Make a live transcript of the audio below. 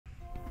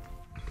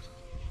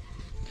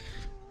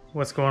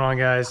What's going on,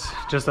 guys?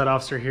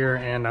 Just.that.officer here,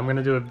 and I'm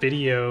gonna do a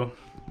video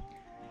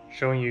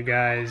showing you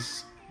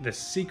guys the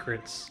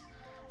secrets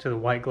to the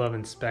white glove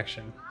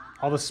inspection.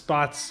 All the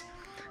spots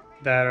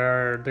that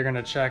they're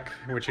gonna check,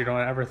 which you don't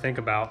ever think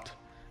about.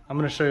 I'm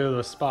gonna show you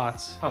those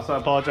spots. Also, I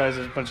apologize,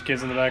 there's a bunch of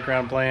kids in the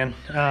background playing.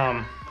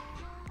 But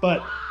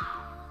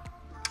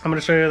I'm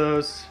gonna show you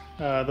those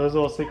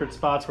little secret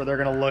spots where they're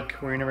gonna look,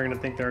 where you're never gonna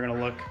think they're gonna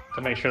look,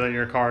 to make sure that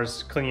your car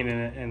is clean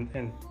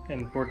and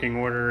in working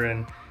order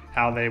and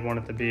how they want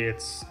it to be.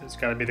 It's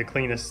got to be the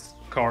cleanest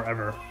car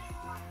ever.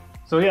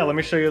 So yeah, let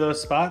me show you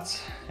those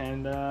spots,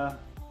 and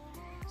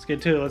let's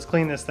get to it. Let's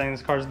clean this thing.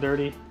 This car's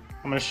dirty.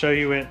 I'm gonna show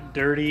you it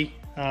dirty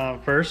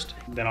first,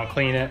 then I'll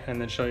clean it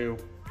and then show you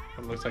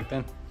what it looks like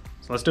then.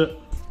 So let's do it.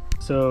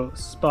 So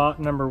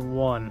spot number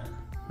 1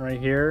 right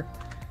here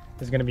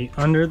is gonna be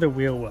under the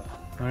wheel well.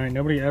 All right,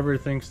 nobody ever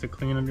thinks to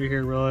clean under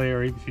here really,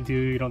 or if you do,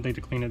 you don't think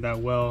to clean it that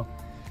well.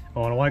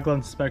 Well, on a white glove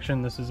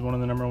inspection, this is one of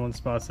the #1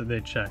 spots that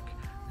they check.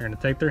 They're gonna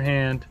take their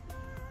hand,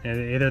 and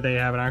either they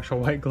have an actual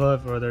white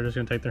glove or they're just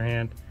gonna take their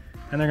hand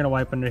and they're gonna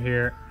wipe under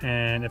here,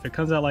 and if it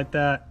comes out like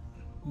that,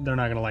 they're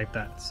not gonna like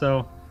that.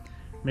 So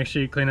make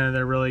sure you clean it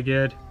there really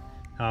good.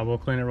 We'll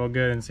clean it real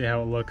good and see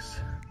how it looks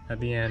at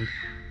the end.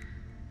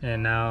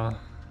 And now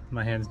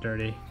my hand's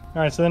dirty.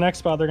 All right, so the next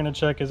spot they're gonna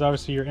check is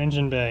obviously your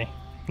engine bay.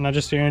 Not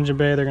just your engine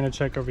bay, they're gonna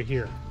check over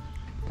here.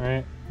 All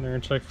right, they're gonna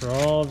check for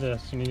all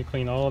this. You need to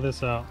clean all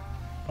this out.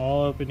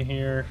 All up in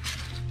here.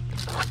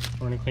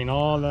 We're gonna clean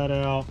all that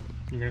out.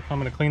 I'm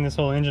gonna clean this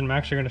whole engine. I'm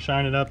actually gonna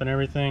shine it up and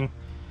everything,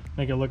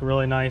 make it look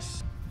really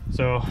nice.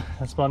 So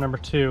that's spot number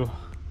 2.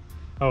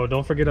 Oh,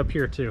 don't forget up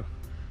here too.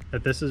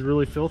 If this is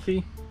really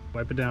filthy,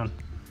 wipe it down.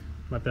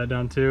 Wipe that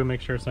down too,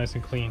 make sure it's nice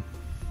and clean.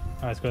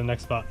 All right, let's go to the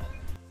next spot.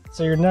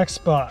 So your next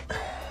spot,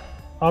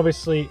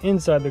 obviously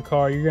inside the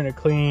car, you're gonna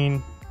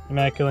clean,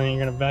 immaculate,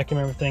 you're gonna vacuum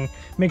everything.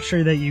 Make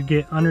sure that you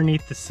get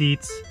underneath the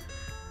seats.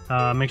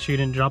 Make sure you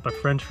didn't drop a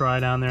French fry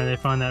down there. They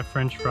find that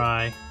French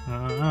fry.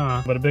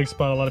 But a big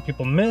spot a lot of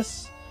people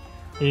miss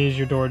is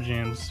your door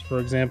jambs. For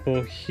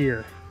example,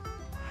 here.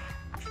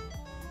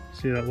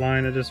 See that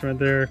line I just right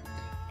there?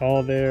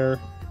 All there.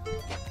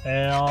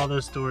 And all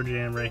this door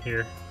jam right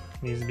here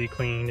needs to be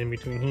cleaned in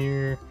between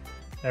here.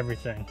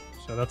 Everything.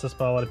 So that's a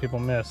spot a lot of people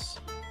miss.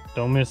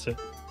 Don't miss it.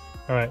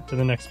 Alright, to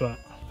the next spot.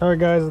 Alright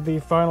guys, the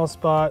final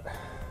spot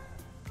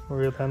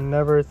where you'll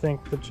never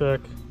think to check,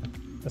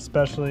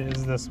 especially,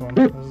 is this one.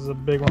 This is a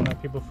big one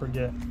that people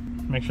forget.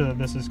 Make sure that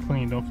this is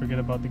clean. Don't forget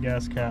about the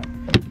gas cap.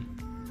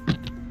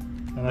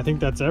 And I think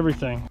that's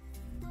everything.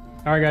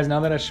 All right guys, now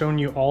that I've shown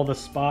you all the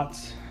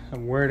spots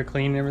and where to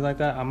clean and everything like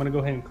that, I'm gonna go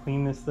ahead and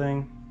clean this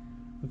thing.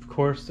 Of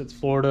course, it's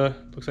Florida.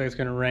 Looks like it's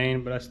gonna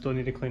rain, but I still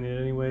need to clean it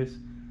anyways.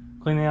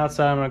 Clean the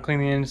outside, I'm gonna clean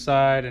the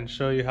inside and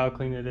show you how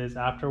clean it is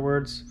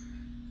afterwards.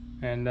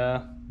 And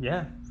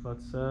yeah,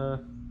 let's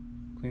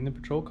clean the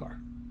patrol car.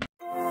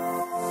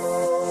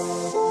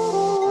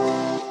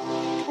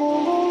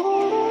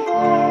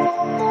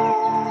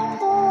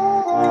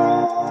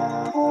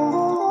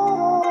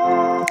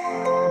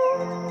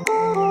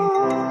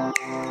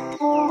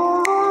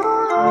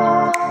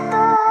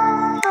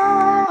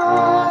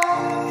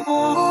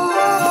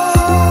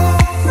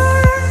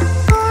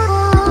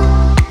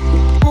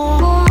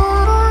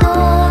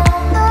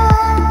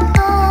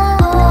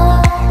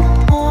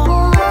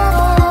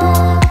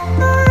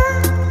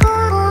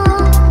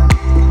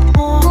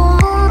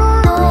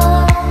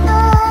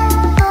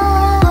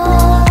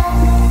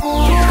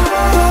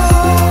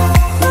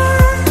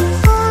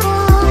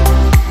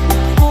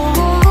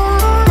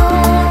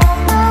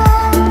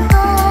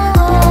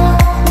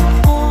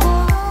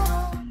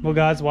 Well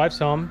guys, wife's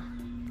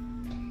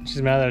home.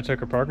 She's mad that I took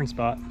her parking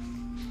spot.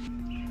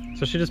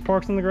 So she just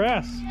parks on the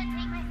grass.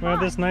 We have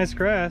this nice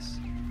grass.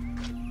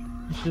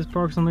 She just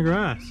parks on the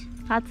grass.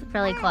 That's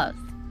really close.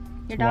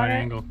 Your daughter? Wide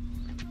angle.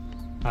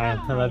 Hi,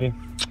 I love you.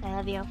 I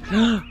love you.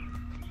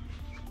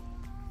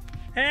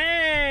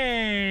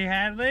 Hey,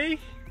 Hadley.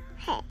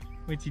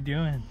 What you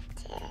doing?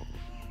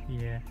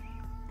 Yeah.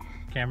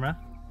 Camera?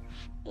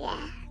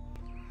 Yeah.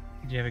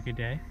 Did you have a good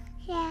day?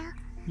 Yeah.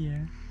 Yeah.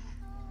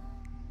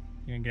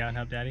 You gonna get out and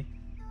help Daddy?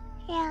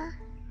 Yeah.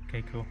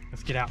 Okay, cool.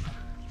 Let's get out.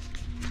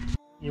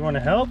 You want to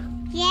help?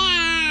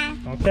 Yeah.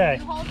 Okay.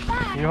 You hold the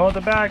bag. You hold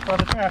the bag for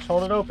the trash.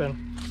 Hold it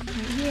open.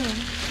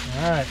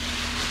 All right.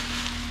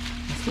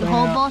 You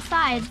hold both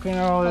sides. Clean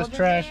out all this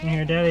trash in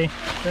here, Daddy.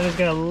 Daddy's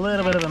got a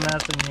little bit of a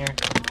mess in here.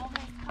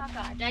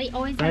 Caca. Daddy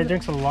always Daddy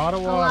drinks a lot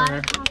of water. A lot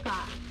of caca.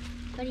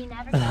 But he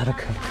never A lot of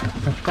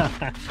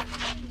caca.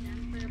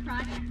 for the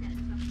project.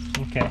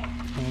 Okay.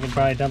 We can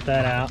probably dump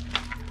that out.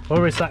 We'll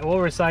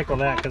recycle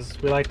that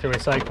because we like to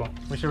recycle.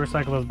 We should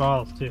recycle those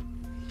bottles too.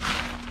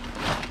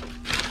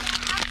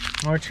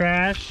 More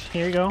trash.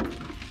 Here you go.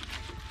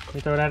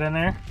 We throw that in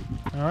there.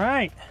 All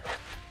right.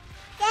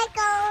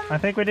 I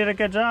think we did a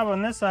good job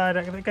on this side.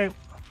 I think I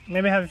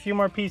maybe have a few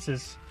more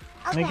pieces.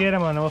 Okay. Let me get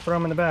them and we'll throw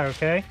them in the bag,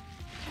 okay?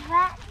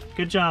 What?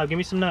 Good job. Give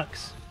me some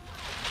nuts.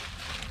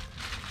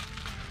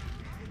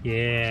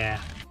 Yeah.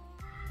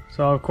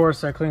 So of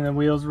course I clean the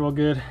wheels real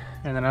good,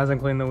 and then as I'm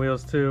cleaning the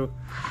wheels too,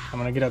 I'm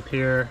gonna get up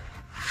here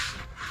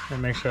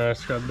and make sure I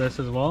scrub this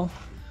as well.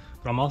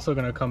 But I'm also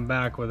gonna come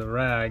back with a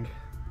rag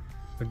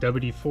with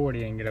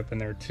WD-40 and get up in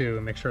there too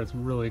and make sure it's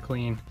really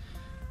clean.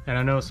 And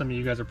I know some of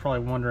you guys are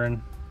probably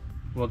wondering,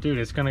 well dude,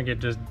 it's gonna get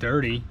just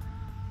dirty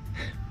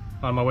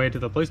on my way to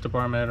the police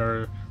department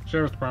or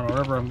sheriff's department,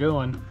 wherever I'm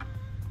going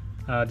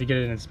to get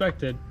it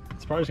inspected.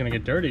 It's probably just gonna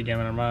get dirty again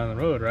when I'm riding on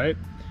the road, right?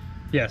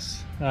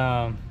 Yes,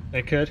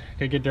 it could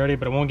get dirty,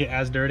 but it won't get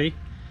as dirty.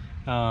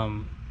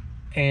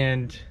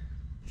 And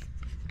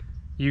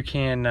you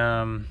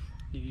can,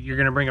 you're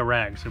gonna bring a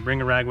rag. So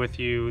bring a rag with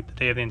you the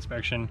day of the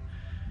inspection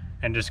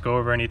and just go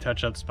over any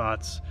touch-up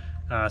spots,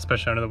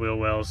 especially under the wheel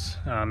wells.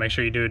 Make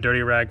sure you do a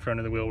dirty rag for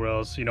under the wheel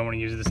wells. You don't want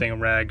to use the same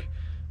rag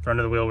for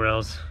under the wheel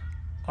wells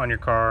on your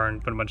car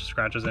and put a bunch of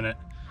scratches in it,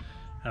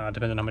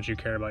 depending on how much you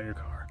care about your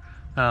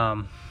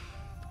car.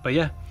 But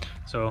yeah,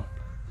 so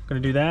I'm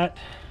gonna do that,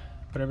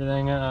 put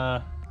everything,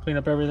 clean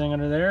up everything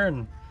under there,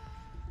 and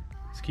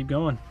let's keep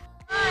going.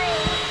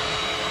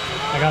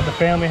 I got the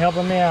family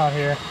helping me out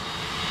here.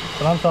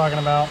 That's what I'm talking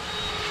about.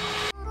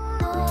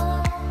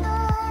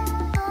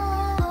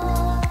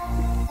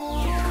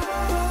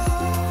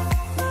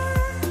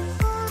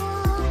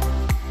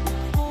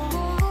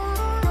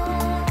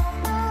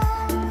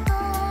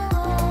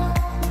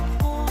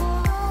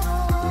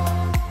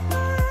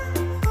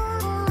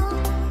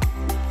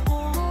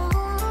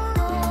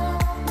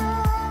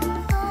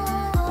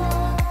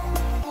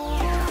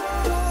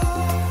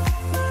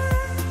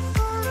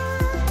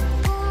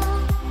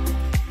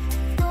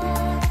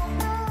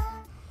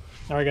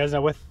 Alright guys,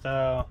 now with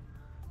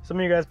some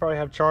of you guys probably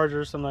have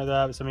Chargers, something like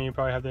that, but some of you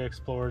probably have the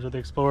Explorers. With the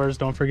Explorers,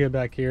 don't forget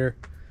back here,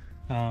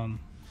 I've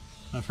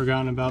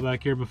forgotten about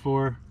back here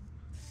before,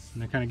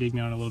 and they kind of geeked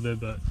me out a little bit,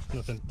 but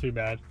nothing too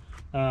bad.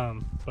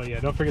 But yeah,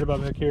 don't forget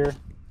about back here,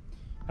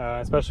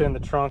 especially in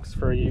the trunks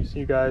for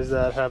you guys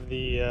that have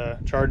the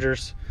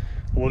Chargers.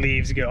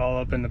 Leaves get all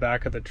up in the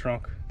back of the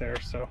trunk there,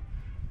 so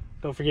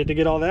don't forget to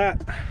get all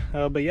that.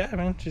 But yeah,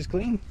 man, she's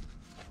clean.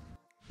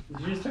 Did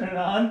you just turn it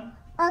on?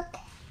 Okay.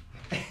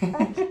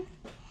 Let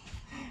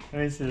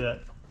me see that.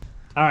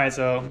 All right,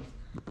 so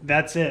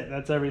that's it.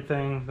 That's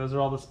everything. Those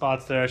are all the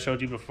spots that I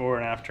showed you before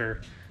and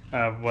after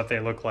what they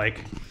look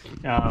like.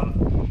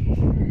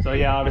 So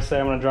yeah, obviously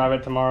I'm gonna drive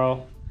it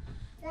tomorrow.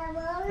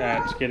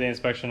 Just get the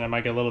inspection. It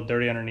might get a little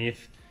dirty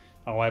underneath.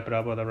 I'll wipe it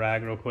up with a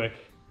rag real quick,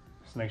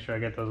 just to make sure I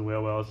get those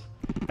wheel wells.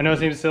 I know it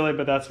seems silly,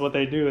 but that's what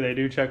they do. They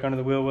do check under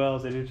the wheel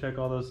wells. They do check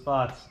all those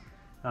spots.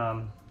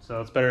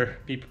 So it's better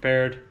be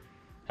prepared.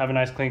 Have a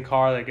nice clean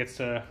car that gets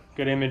a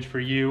good image for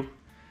you.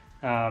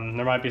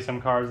 There might be some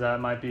cars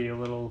that might be a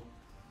little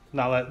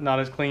not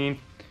as clean.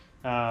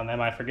 They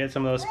might forget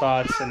some of those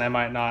spots, and they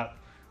might not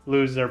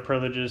lose their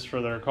privileges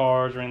for their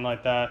cars or anything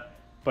like that,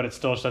 but it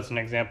still sets an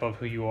example of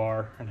who you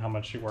are and how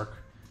much work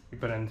you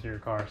put into your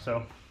car.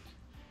 So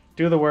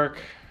do the work,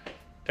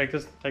 take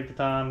the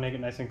time, make it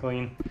nice and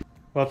clean.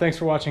 Well, thanks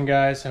for watching,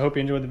 guys. I hope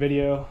you enjoyed the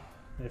video.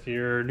 If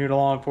you're new to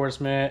law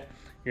enforcement,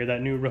 you're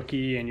that new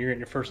rookie and you're getting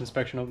your first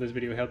inspection, hope this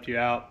video helped you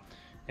out.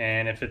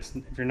 And if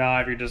you're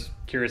not, if you're just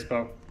curious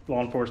about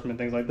law enforcement,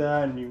 things like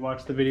that, and you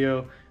watch the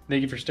video,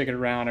 thank you for sticking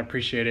around. I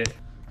appreciate it.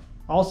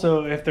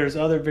 Also, if there's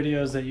other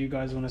videos that you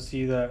guys want to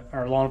see that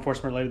are law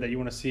enforcement related that you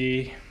want to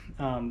see,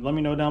 let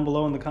me know down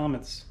below in the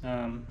comments,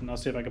 and I'll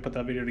see if I can put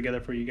that video together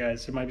for you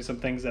guys. There might be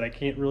some things that I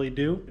can't really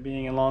do.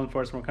 Being in law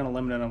enforcement, we're kind of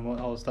limited on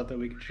all the stuff that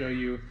we can show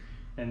you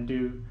and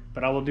do,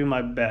 but I will do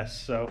my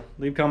best. So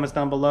leave comments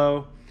down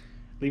below.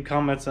 Leave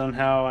comments on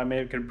how I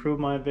maybe could improve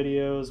my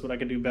videos, what I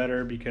could do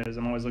better, because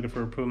I'm always looking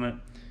for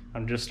improvement.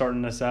 I'm just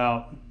starting this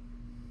out.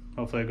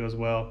 Hopefully it goes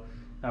well.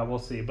 We'll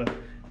see. But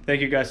thank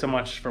you guys so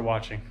much for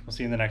watching. We'll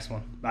see you in the next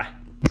one. Bye.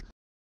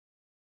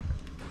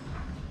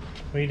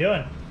 What are you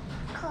doing?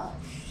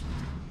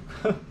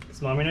 Does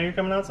Mommy know you're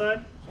coming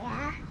outside?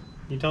 Yeah.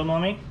 You told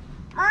Mommy?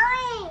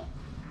 Mommy,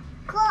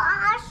 go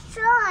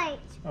outside.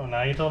 Oh,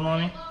 now you told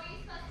Mommy? What were you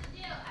supposed to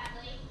do,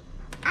 Adley?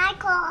 I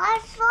go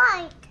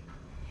outside.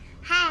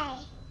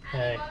 Hey.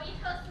 Hey. What were you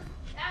supposed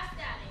to ask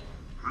Daddy?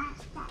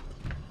 Ask Daddy.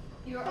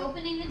 You were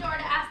opening the door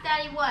to ask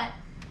Daddy what?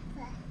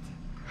 What?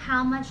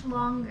 How much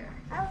longer?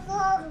 How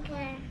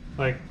longer?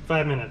 Like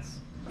 5 minutes.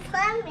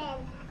 5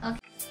 minutes. Okay.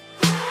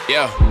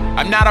 Yeah,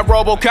 I'm not a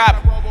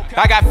RoboCop.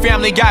 I got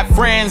family, got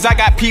friends, I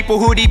got people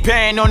who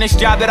depend on this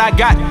job that I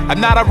got.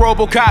 I'm not a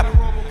RoboCop.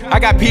 I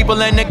got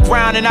people in the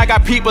ground and I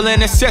got people in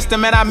the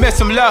system and I miss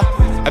them, love.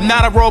 I'm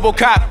not a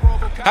RoboCop.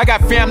 I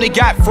got family,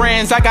 got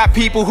friends, I got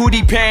people who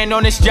depend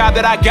on this job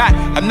that I got.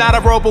 I'm not a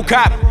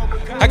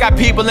RoboCop. I got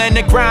people in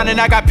the ground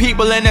and I got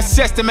people in the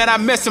system and I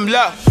miss them,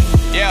 love.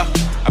 Yeah,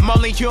 I'm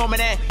only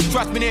human and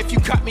trust me, if you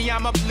cut me,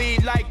 I'ma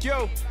bleed like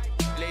you.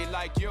 Bleed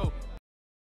like you.